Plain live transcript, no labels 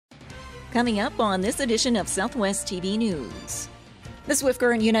Coming up on this edition of Southwest TV News. The Swift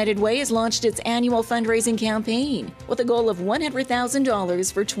Current United Way has launched its annual fundraising campaign with a goal of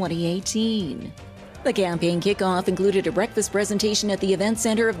 $100,000 for 2018. The campaign kickoff included a breakfast presentation at the event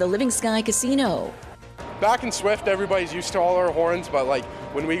center of the Living Sky Casino. Back in Swift, everybody's used to all our horns, but like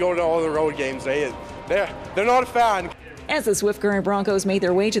when we go to all the road games, they're not a fan. As the Swift Current Broncos made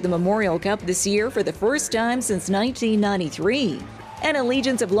their way to the Memorial Cup this year for the first time since 1993, and a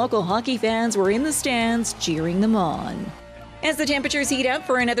legions of local hockey fans were in the stands cheering them on. As the temperatures heat up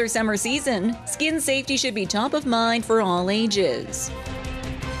for another summer season, skin safety should be top of mind for all ages.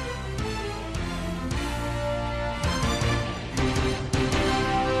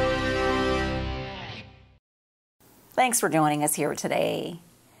 Thanks for joining us here today.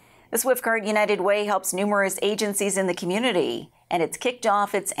 The Swift Current United Way helps numerous agencies in the community, and it's kicked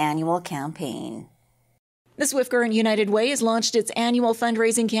off its annual campaign. The Swift Current United Way has launched its annual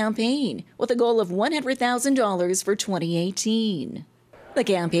fundraising campaign with a goal of $100,000 for 2018. The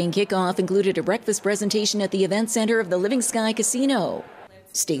campaign kickoff included a breakfast presentation at the event center of the Living Sky Casino.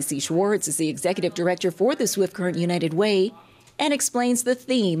 Stacy Schwartz is the executive director for the Swift Current United Way and explains the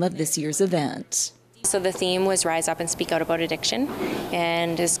theme of this year's event. So the theme was Rise Up and Speak Out About Addiction,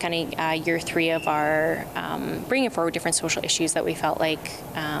 and is kind of year 3 of our bringing forward different social issues that we felt like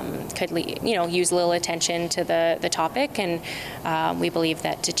could use a little attention to the topic, and we believe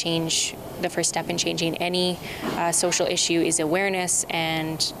that to change, the first step in changing any social issue is awareness,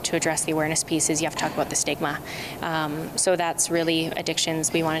 and to address the awareness piece is you have to talk about the stigma. So that's really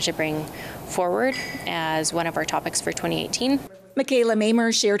addictions we wanted to bring forward as one of our topics for 2018. Michaela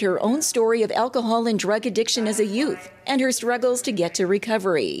Mamer shared her own story of alcohol and drug addiction as a youth and her struggles to get to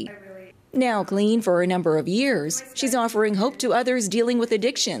recovery. Now clean for a number of years, she's offering hope to others dealing with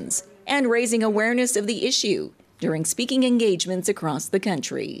addictions and raising awareness of the issue during speaking engagements across the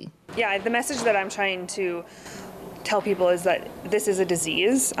country. Yeah, the message that I'm trying to tell people is that this is a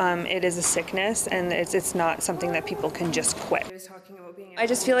disease, it is a sickness, and it's not something that people can just quit. I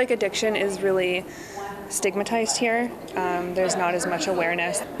just feel like addiction is really stigmatized here. There's not as much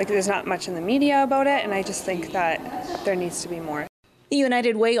awareness, there's not much in the media about it, and I just think that there needs to be more. The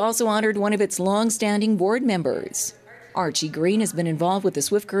United Way also honored one of its long-standing board members. Archie Green has been involved with the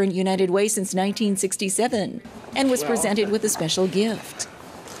Swift Current United Way since 1967 and was presented with a special gift.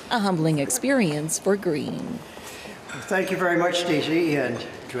 A humbling experience for Green. Thank you very much, Stacey and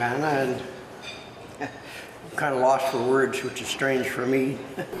Joanna, and I'm kind of lost for words, which is strange for me.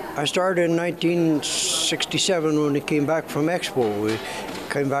 I started in 1967 when we came back from Expo. We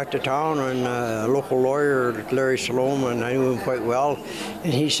came back to town, and a local lawyer, Larry Salome, and I knew him quite well,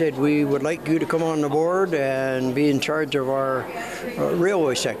 and he said, we would like you to come on the board and be in charge of our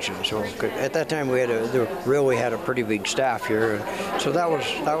railway section. So at that time the railway had a pretty big staff here, so that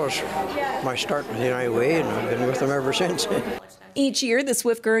was my start with the United Way, and I've been with them ever since. Each year, the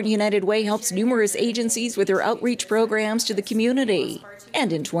Swift Current United Way helps numerous agencies with their outreach programs to the community.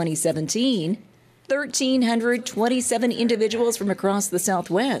 And in 2017, 1,327 individuals from across the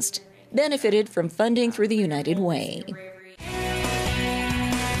Southwest benefited from funding through the United Way.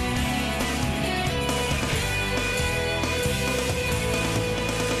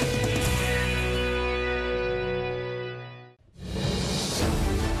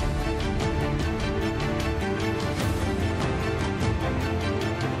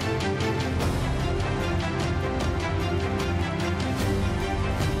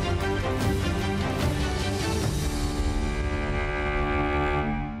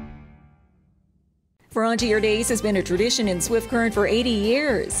 Frontier Days has been a tradition in Swift Current for 80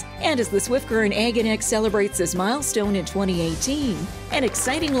 years. And as the Swift Current Ag and X celebrates this milestone in 2018, an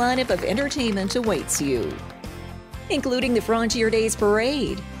exciting lineup of entertainment awaits you, including the Frontier Days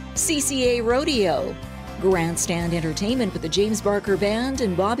Parade, CCA Rodeo, Grandstand Entertainment with the James Barker Band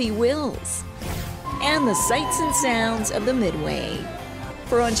and Bobby Wills, and the sights and sounds of the Midway.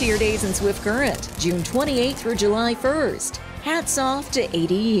 Frontier Days in Swift Current, June 28th through July 1st. Hats off to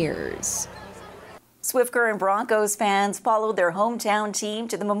 80 years. Swift Current Broncos fans followed their hometown team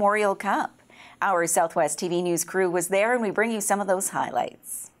to the Memorial Cup. Our Southwest TV News crew was there, and we bring you some of those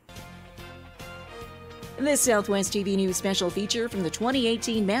highlights. This Southwest TV News special feature from the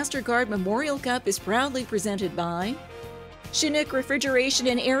 2018 MasterCard Memorial Cup is proudly presented by Chinook Refrigeration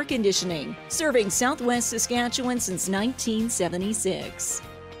and Air Conditioning, serving Southwest Saskatchewan since 1976.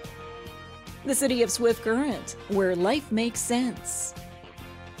 The City of Swift Current, where life makes sense.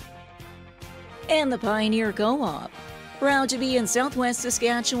 And the Pioneer Co-op, proud to be in Southwest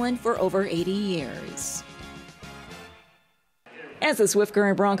Saskatchewan for over 80 years. As the Swift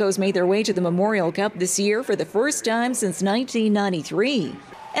Current Broncos made their way to the Memorial Cup this year for the first time since 1993,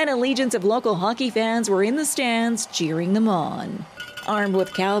 and a legions of local hockey fans were in the stands cheering them on. Armed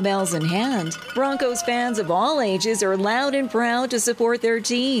with cowbells in hand, Broncos fans of all ages are loud and proud to support their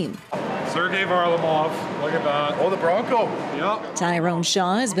team. Sergei Varlamov, look at that. Oh, the Bronco. Yep. Tyrone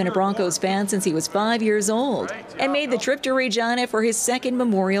Shaw has been a Broncos fan since he was 5 years old and made the trip to Regina for his second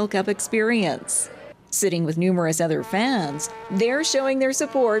Memorial Cup experience. Sitting with numerous other fans, they're showing their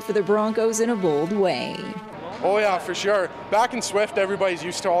support for the Broncos in a bold way. Oh yeah, for sure. Back in Swift, everybody's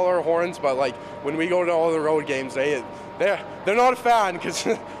used to all our horns, but like when we go to all the road games, they're not a fan because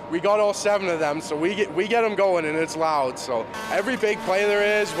we got all 7 of them, so we get them going and it's loud. So every big play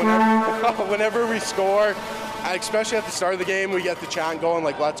there is, whenever we score, especially at the start of the game, we get the chant going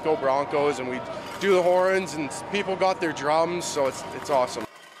like "Let's go Broncos," and we do the horns, and people got their drums, so it's awesome.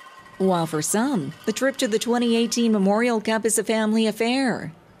 While for some, the trip to the 2018 Memorial Cup is a family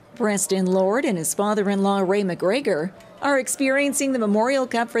affair. Preston Lord and his father-in-law Ray McGregor are experiencing the Memorial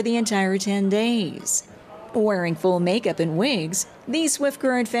Cup for the entire 10 days. Wearing full makeup and wigs, these Swift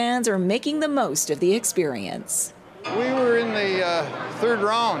Current fans are making the most of the experience. We were in the third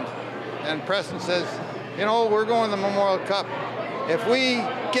round, and Preston says, you know, we're going to the Memorial Cup. If we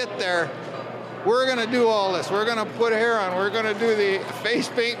get there, we're going to do all this. We're going to put hair on. We're going to do the face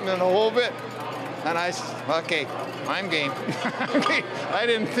painting and the whole bit. And I said, okay, I'm game. I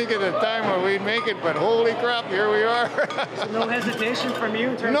didn't think at the time when we'd make it, but holy crap, here we are. So no hesitation from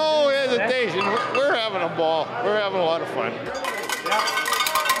you? No hesitation. We're having a ball. We're having a lot of fun.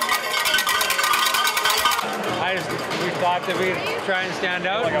 We thought that we'd try and stand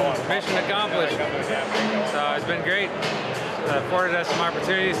out. Mission accomplished. So it's been great. It afforded us some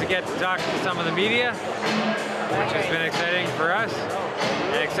opportunities to get to talk to some of the media, which has been exciting for us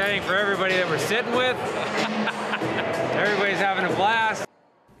and exciting for everybody that we're sitting with. Everybody's having a blast.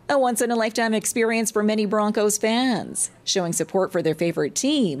 A once-in-a-lifetime experience for many Broncos fans, showing support for their favorite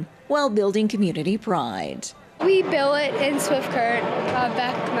team while building community pride. We bill it in Swift Current,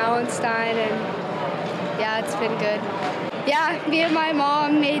 Beck Mallenstein, and yeah, it's been good. Yeah, me and my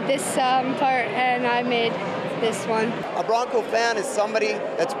mom made this part, and I made this one. A Bronco fan is somebody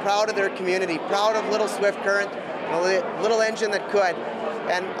that's proud of their community, proud of little Swift Current, a little engine that could.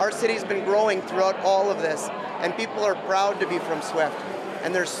 And our city's been growing throughout all of this, and people are proud to be from Swift,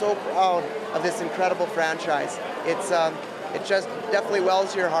 and they're so proud of this incredible franchise. It just definitely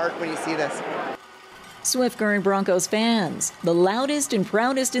wells your heart when you see this. Swift Current Broncos fans, the loudest and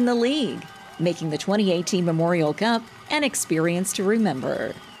proudest in the league, making the 2018 Memorial Cup an experience to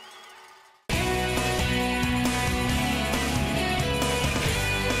remember.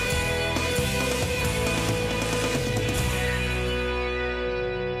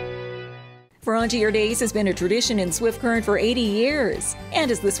 Frontier Your Days has been a tradition in Swift Current for 80 years. And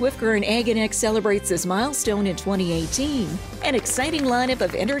as the Swift Current Ag&X celebrates this milestone in 2018, an exciting lineup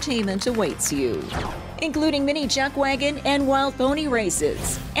of entertainment awaits you, including mini chuck wagon and wild pony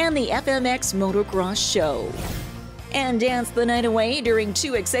races, and the FMX motocross show. And dance the night away during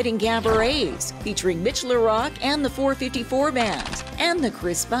 2 exciting cabarets, featuring Mitch LaRock and the 454 Band, and the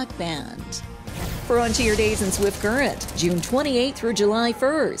Chris Buck Band. Frontier Days in Swift Current, June 28th through July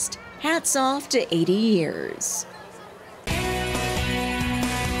 1st. Hats off to 80 years.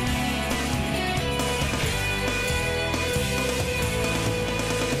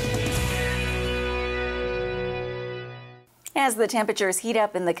 As the temperatures heat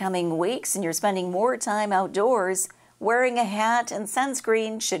up in the coming weeks and you're spending more time outdoors, wearing a hat and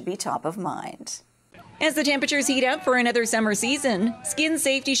sunscreen should be top of mind. As the temperatures heat up for another summer season, skin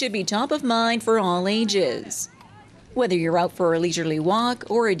safety should be top of mind for all ages. Whether you're out for a leisurely walk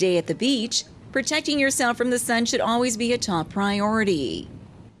or a day at the beach, protecting yourself from the sun should always be a top priority.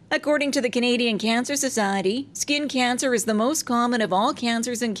 According to the Canadian Cancer Society, skin cancer is the most common of all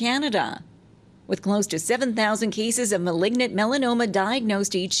cancers in Canada, with close to 7,000 cases of malignant melanoma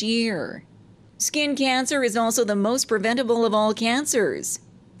diagnosed each year. Skin cancer is also the most preventable of all cancers,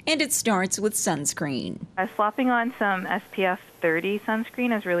 and it starts with sunscreen. Slapping on some SPF 30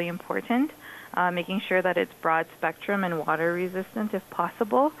 sunscreen is really important, making sure that it's broad spectrum and water resistant if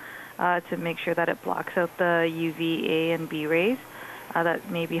possible, to make sure that it blocks out the UV A and B rays that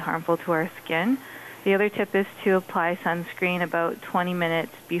may be harmful to our skin. The other tip is to apply sunscreen about 20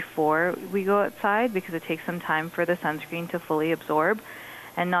 minutes before we go outside, because it takes some time for the sunscreen to fully absorb.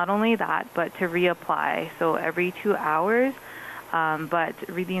 And not only that, but to reapply, so every 2 hours. But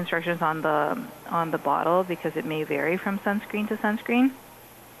read the instructions on the bottle, because it may vary from sunscreen to sunscreen.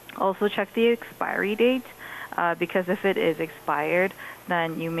 Also check the expiry date, because if it is expired,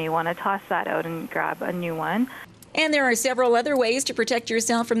 then you may want to toss that out and grab a new one. And there are several other ways to protect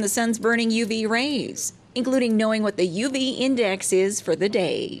yourself from the sun's burning UV rays. including knowing what the UV index is for the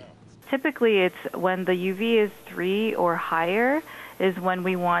day. Typically, it's when the UV is 3 or higher is when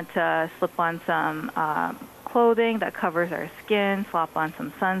we want to slip on some clothing that covers our skin, slap on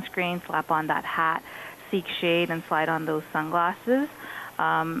some sunscreen, slap on that hat, seek shade, and slide on those sunglasses.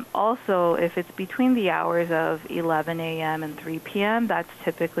 Also, if it's between the hours of 11 a.m. and 3 p.m., that's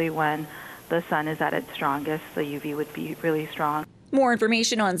typically when the sun is at its strongest. The UV would be really strong. More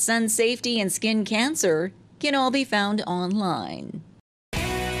information on sun safety and skin cancer can all be found online.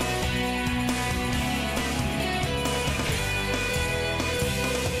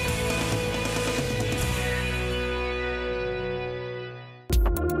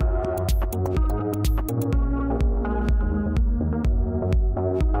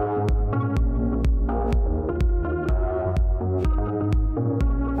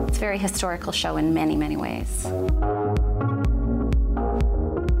 It's a very historical show in many, many ways.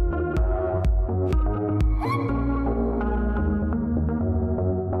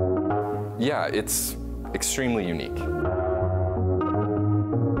 Yeah, it's extremely unique.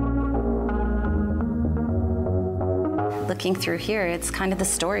 Looking through here, it's kind of the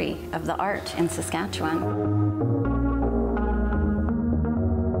story of the art in Saskatchewan.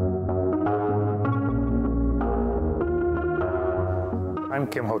 I'm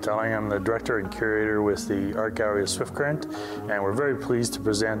Kim Hoteling. I'm the director and curator with the Art Gallery of Swift Current, and we're very pleased to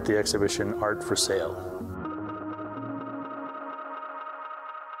present the exhibition Art for Sale.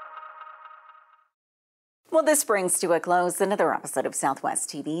 Well, this brings to a close another episode of Southwest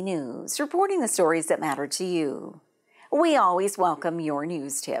TV News, reporting the stories that matter to you. We always welcome your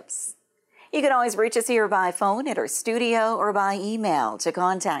news tips. You can always reach us here by phone at our studio or by email to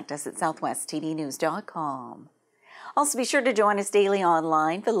contact us at southwesttvnews.com. Also, be sure to join us daily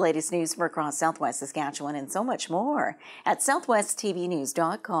online for the latest news from across Southwest Saskatchewan and so much more at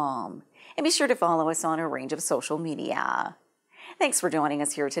southwesttvnews.com. And be sure to follow us on a range of social media. Thanks for joining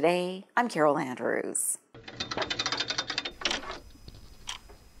us here today. I'm Carol Andrews.